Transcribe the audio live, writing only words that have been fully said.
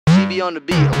be on the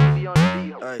beat. Hey,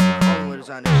 only way to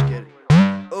sign this, get it.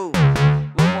 Ooh,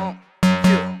 Lil Wonk,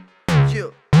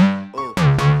 chill, ooh,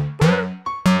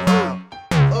 wow,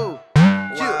 ooh,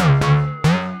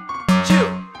 chill,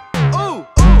 ooh,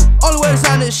 only way to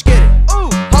sign this, get it. Ooh,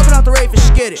 hopping out the rave and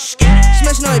skid it.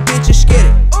 Smashing on your bitches, skid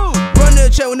it. Ooh, run to the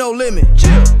chair with no limit.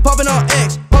 Chill, popping on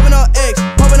X, popping on X,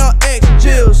 popping on X,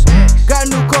 chills. Got a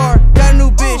new car, got a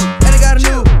new bitch, and I got a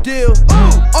new deal.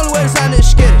 Ooh, only way to sign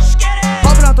this, skid it.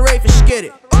 Hopping out the rave and skid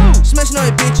it. Smashing on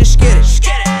your bitches, skid it.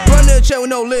 Run to the chair with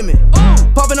no limit.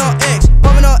 Popping on X,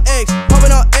 popping on X,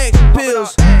 popping on X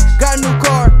pills. Got a new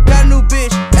car, got a new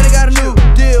bitch, and I got a new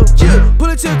deal. Pull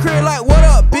it to the crib like, what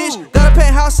up, bitch? Got a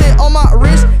penthouse set on my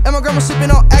wrist, and my grandma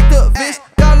sipping on Activist.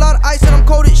 Got a lot of ice and I'm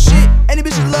cold as shit. And these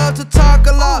bitches love to talk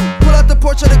a lot. Pull out the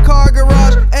porch of the car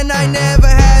garage, and I never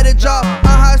had a job.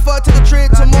 I'm high as fuck, took a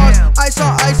trip to Mars. Ice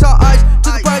on ice on ice.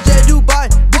 Took a project Dubai.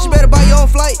 Bitch, you better buy your own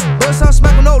flight. Bust on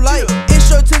smack with no light.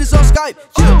 Intro titties on Skype.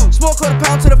 Smoke quarter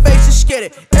pound to the face, just get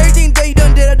it. Everything that you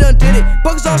done did, I done did it.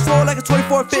 Buckets on swole like a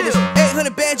 24 fitness.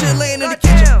 800 bands just laying in the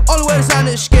kitchen. Only way to sign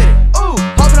this, get it.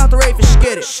 Hopping out the rave and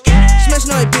skid it.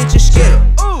 Smashing on your bitches, skid it.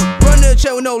 Run to the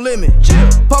chair with no limit.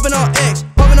 Popping on X,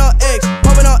 popping on X,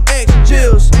 popping on X,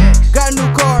 chills. Got a new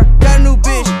car, got a new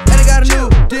bitch, and I got a new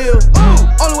deal.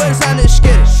 Only way to sign this,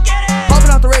 skid it. Hopping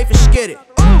out the rave and skid it.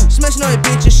 Smashing on your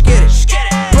bitches, skid it.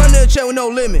 Run to the chair with no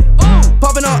limit.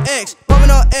 Popping on X, popping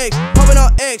on X, popping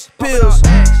on X pills.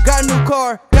 Got a new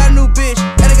car, got a new bitch,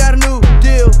 and I got a new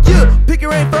deal. Pick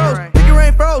your rain froze, pick your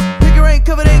rain froze, pick your rain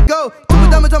covered and go. Put my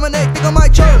diamonds on my neck, think I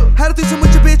might choke. Had a threesome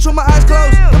with your bitch with my eyes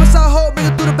closed. Come inside hole, bring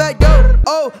it through the back door.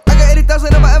 Oh, I got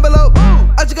 80,000 in my envelope.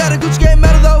 I just got a Gucci game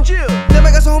medal though. Then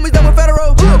I got some homies down with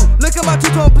federal. Look at my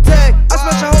two-tone Patek. I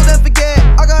smash a hole then forget.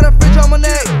 I got a fridge on my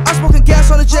neck. I'm smoking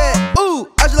gas on the jet. Ooh,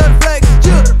 I just let it flex.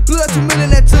 Blew that 2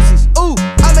 million at Tootsies. Ooh,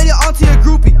 I made your auntie a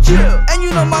groupie. And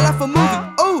you know my life a movie.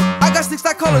 Ooh, I got sticks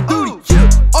like Call of Duty.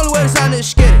 Only way to sign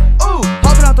this, skid it. Ooh,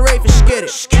 hopping out the rave and skid it.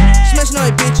 Smashing on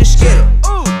your bitches, skid it.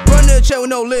 Run to the chair with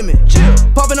no limit.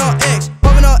 Popping on X,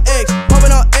 popping on X,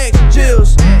 popping on X,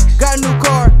 chills. Got a new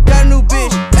car, got a new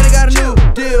bitch, and I got a new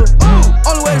deal.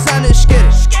 Only way to sign this, skid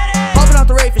it. Hopping out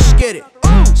the rave and skid it.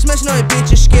 Smashing on your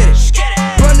bitches, skid it.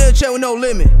 Run to the chair with no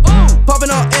limit.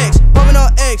 Popping on X, popping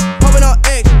on X, popping on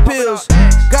X pills.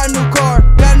 Got a new car,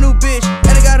 got a new bitch,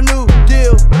 and I got a new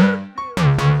deal.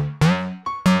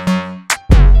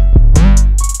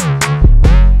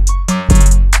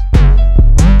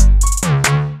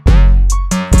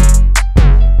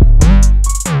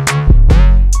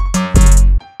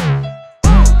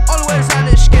 Only way to sign